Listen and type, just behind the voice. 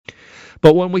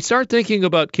But when we start thinking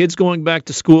about kids going back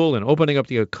to school and opening up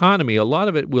the economy, a lot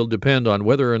of it will depend on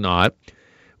whether or not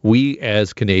we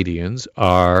as Canadians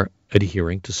are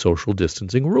adhering to social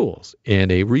distancing rules.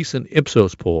 And a recent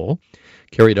Ipsos poll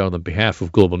carried out on behalf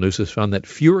of Global News has found that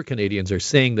fewer Canadians are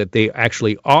saying that they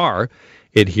actually are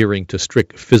adhering to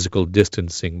strict physical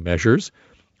distancing measures,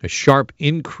 a sharp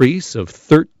increase of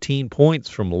 13 points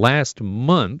from last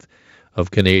month of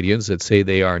Canadians that say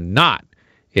they are not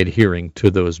adhering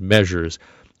to those measures.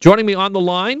 Joining me on the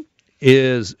line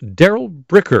is Daryl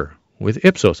Bricker with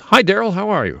Ipsos. Hi, Daryl. How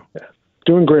are you?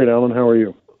 Doing great, Alan. How are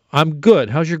you? I'm good.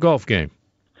 How's your golf game?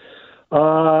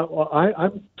 Well,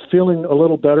 I'm feeling a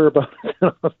little better about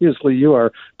it. Obviously, you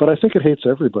are, but I think it hates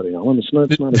everybody, Alan. It's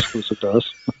not exclusive to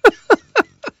us.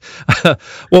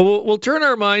 Well, we'll turn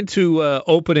our mind to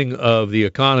opening of the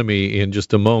economy in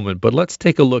just a moment, but let's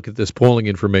take a look at this polling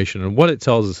information and what it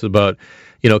tells us about,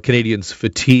 Canadians'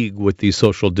 fatigue with these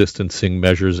social distancing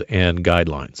measures and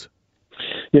guidelines.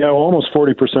 Yeah, well, almost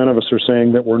 40% of us are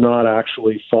saying that we're not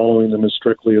actually following them as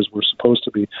strictly as we're supposed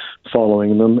to be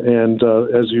following them. And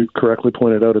as you correctly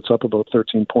pointed out, it's up about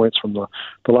 13 points from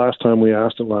the last time we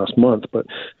asked it last month. But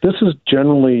this is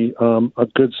generally a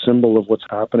good symbol of what's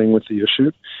happening with the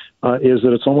issue, is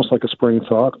that it's almost like a spring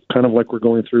thaw, kind of like we're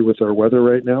going through with our weather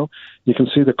right now. You can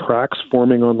see the cracks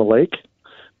forming on the lake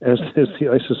as the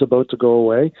ice is about to go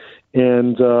away,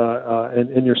 and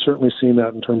you're certainly seeing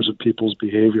that in terms of people's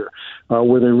behavior,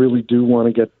 where they really do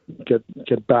want to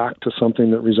get back to something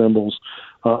that resembles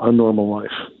a normal life.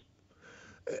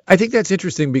 I think that's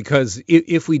interesting because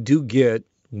if we do get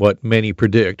what many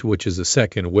predict, which is a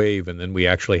second wave, and then we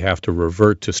actually have to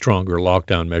revert to stronger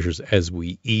lockdown measures as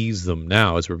we ease them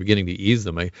now, as we're beginning to ease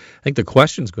them, I think the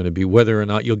question is going to be whether or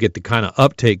not you'll get the kind of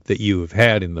uptake that you have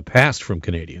had in the past from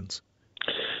Canadians.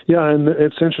 Yeah, and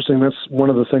it's interesting. That's one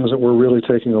of the things that we're really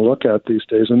taking a look at these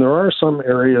days. And there are some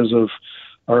areas of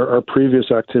our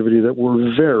previous activity that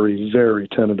we're very, very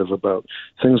tentative about.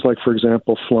 Things like, for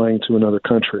example, flying to another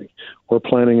country or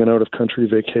planning an out-of-country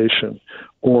vacation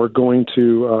or going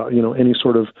to, any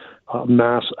sort of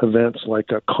mass events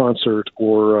like a concert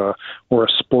or a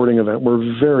sporting event.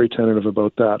 We're very tentative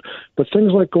about that. But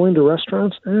things like going to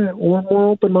restaurants, we're more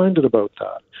open-minded about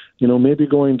that. Maybe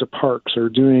going to parks or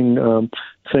doing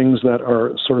things that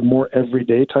are sort of more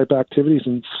everyday type activities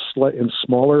in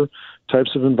smaller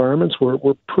types of environments.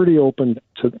 We're pretty open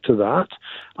to that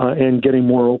and getting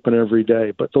more open every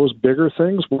day. But those bigger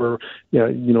things where,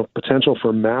 potential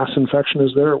for mass infection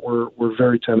is there, we're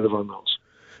very tentative on those.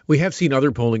 We have seen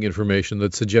other polling information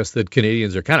that suggests that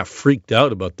Canadians are kind of freaked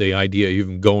out about the idea of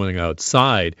even going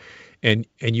outside. And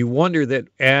you wonder that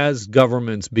as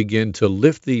governments begin to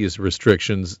lift these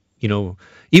restrictions,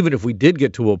 even if we did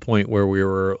get to a point where we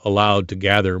were allowed to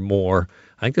gather more,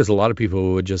 I think there's a lot of people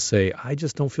who would just say, I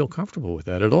just don't feel comfortable with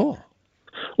that at all.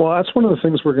 Well, that's one of the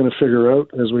things we're going to figure out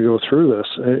as we go through this,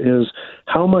 is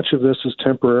how much of this is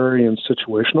temporary and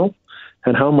situational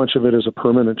and how much of it is a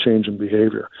permanent change in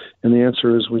behavior. And the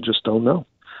answer is we just don't know.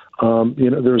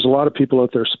 There's a lot of people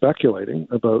out there speculating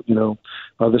about,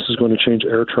 this is going to change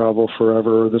air travel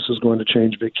forever, or this is going to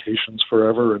change vacations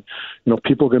forever, and,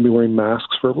 people are going to be wearing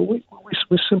masks forever. We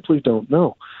simply don't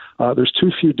know. There's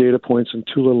too few data points and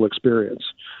too little experience.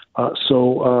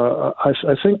 So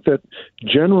I think that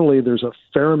generally there's a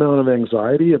fair amount of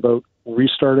anxiety about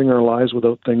restarting our lives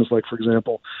without things like, for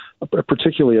example,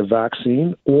 particularly a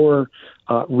vaccine or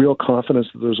real confidence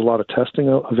that there's a lot of testing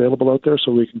available out there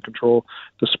so we can control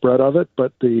the spread of it.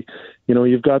 But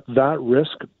you've got that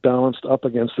risk balanced up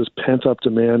against this pent-up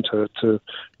demand to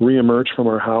reemerge from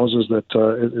our houses that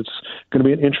it's going to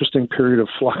be an interesting period of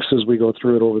flux as we go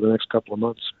through it over the next couple of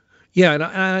months.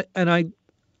 Yeah, and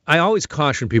I always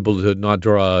caution people to not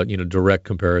draw, direct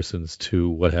comparisons to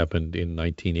what happened in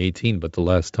 1918, but the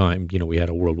last time, we had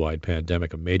a worldwide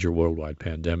pandemic, a major worldwide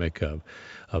pandemic of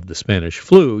the Spanish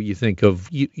flu, you think of,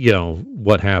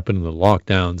 what happened in the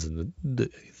lockdowns and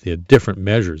the different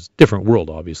measures, different world,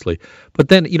 obviously. But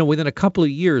then, within a couple of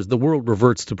years, the world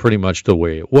reverts to pretty much the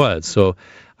way it was. So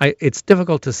it's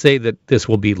difficult to say that this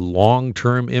will be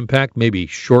long-term impact, maybe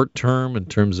short-term in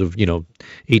terms of,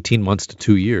 18 months to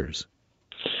 2 years.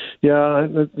 Yeah,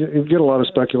 you get a lot of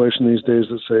speculation these days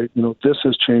that say, this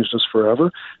has changed us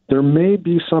forever. There may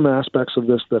be some aspects of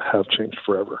this that have changed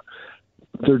forever.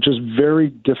 They're just very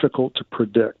difficult to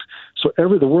predict. So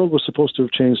the world was supposed to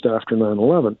have changed after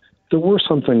 9/11. There were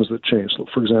some things that changed,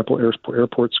 for example,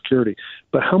 airport security.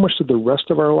 But how much did the rest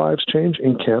of our lives change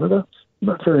in Canada?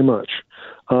 Not very much.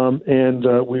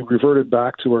 We reverted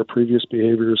back to our previous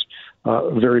behaviors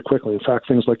very quickly. In fact,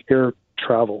 things like air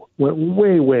travel went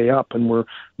way, way up, and we're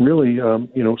really,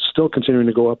 still continuing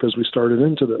to go up as we started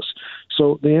into this.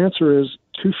 So the answer is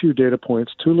too few data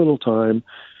points, too little time.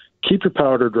 Keep your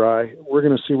powder dry. We're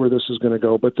going to see where this is going to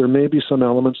go, but there may be some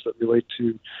elements that relate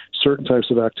to certain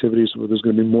types of activities where there's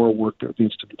going to be more work that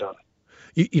needs to be done.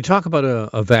 You talk about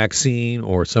a vaccine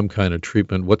or some kind of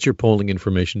treatment. What's your polling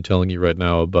information telling you right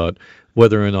now about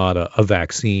whether or not a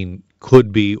vaccine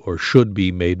could be or should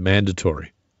be made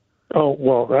mandatory? Oh,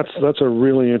 well, that's a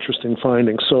really interesting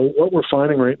finding. So what we're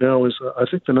finding right now is I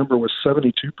think the number was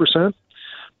 72%.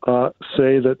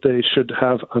 Say that they should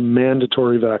have a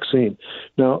mandatory vaccine.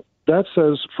 Now, that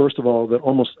says, first of all, that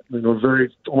almost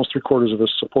three-quarters of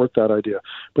us support that idea.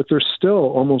 But there's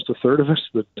still almost a third of us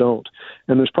that don't.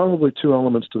 And there's probably two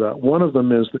elements to that. One of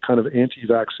them is the kind of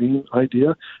anti-vaccine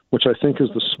idea, which I think is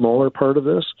the smaller part of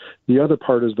this. The other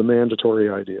part is the mandatory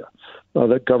idea,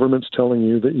 that government's telling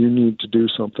you that you need to do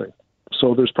something.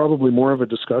 So there's probably more of a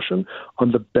discussion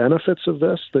on the benefits of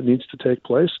this that needs to take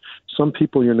place. Some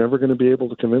people you're never going to be able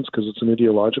to convince because it's an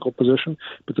ideological position.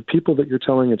 But the people that you're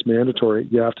telling it's mandatory,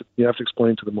 you have to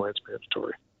explain to them why it's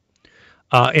mandatory.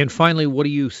 And finally, what are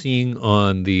you seeing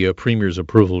on the Premier's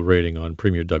approval rating on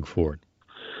Premier Doug Ford?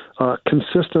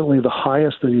 Consistently the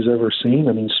highest that he's ever seen.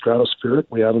 I mean, stratospheric.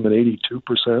 We have him at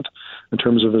 82% in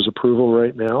terms of his approval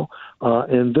right now.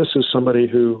 And this is somebody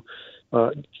who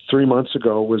 3 months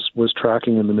ago was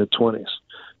tracking in the mid-20s.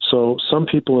 So some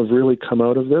people have really come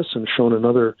out of this and shown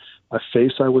a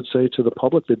face, I would say, to the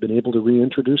public. They've been able to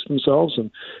reintroduce themselves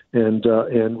and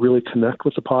really connect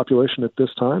with the population at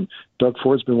this time. Doug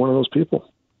Ford's been one of those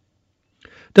people.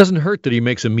 Doesn't hurt that he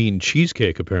makes a mean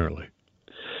cheesecake, apparently.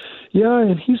 Yeah,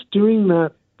 and he's doing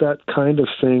that kind of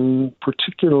thing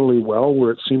particularly well,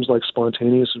 where it seems like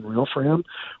spontaneous and real for him,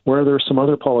 where there are some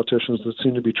other politicians that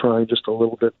seem to be trying just a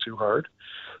little bit too hard.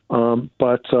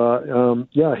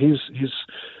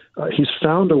 He's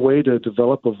found a way to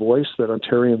develop a voice that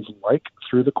Ontarians like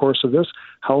through the course of this.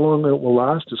 How long it will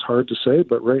last is hard to say,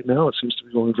 but right now it seems to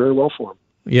be going very well for him.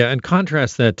 Yeah, and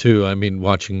contrast that too. I mean,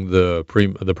 watching the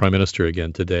Prime Minister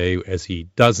again today, as he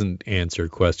doesn't answer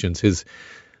questions, his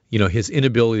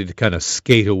inability to kind of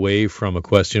skate away from a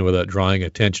question without drawing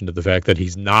attention to the fact that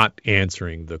he's not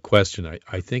answering the question,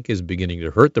 I think is beginning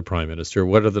to hurt the Prime Minister.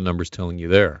 What are the numbers telling you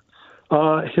there?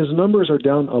 His numbers are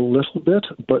down a little bit,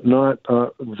 but not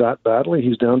that badly.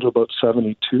 He's down to about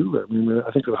 72. I mean,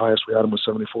 I think the highest we had him was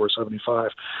 74 or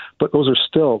 75. But those are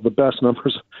still the best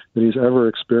numbers that he's ever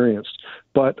experienced.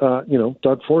 But,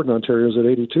 Doug Ford in Ontario is at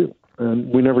 82. And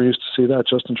we never used to see that.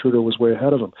 Justin Trudeau was way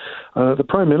ahead of him. The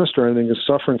Prime Minister, I think, is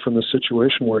suffering from the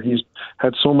situation where he's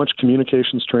had so much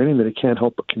communications training that he can't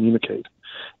help but communicate.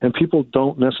 And people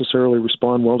don't necessarily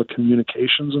respond well to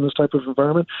communications in this type of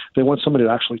environment. They want somebody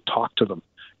to actually talk to them.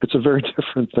 It's a very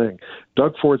different thing.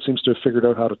 Doug Ford seems to have figured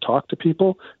out how to talk to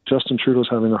people. Justin Trudeau's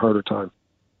having a harder time.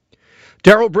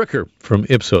 Darrell Bricker from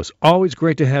Ipsos. Always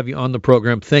great to have you on the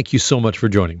program. Thank you so much for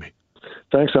joining me.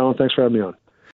 Thanks, Alan. Thanks for having me on.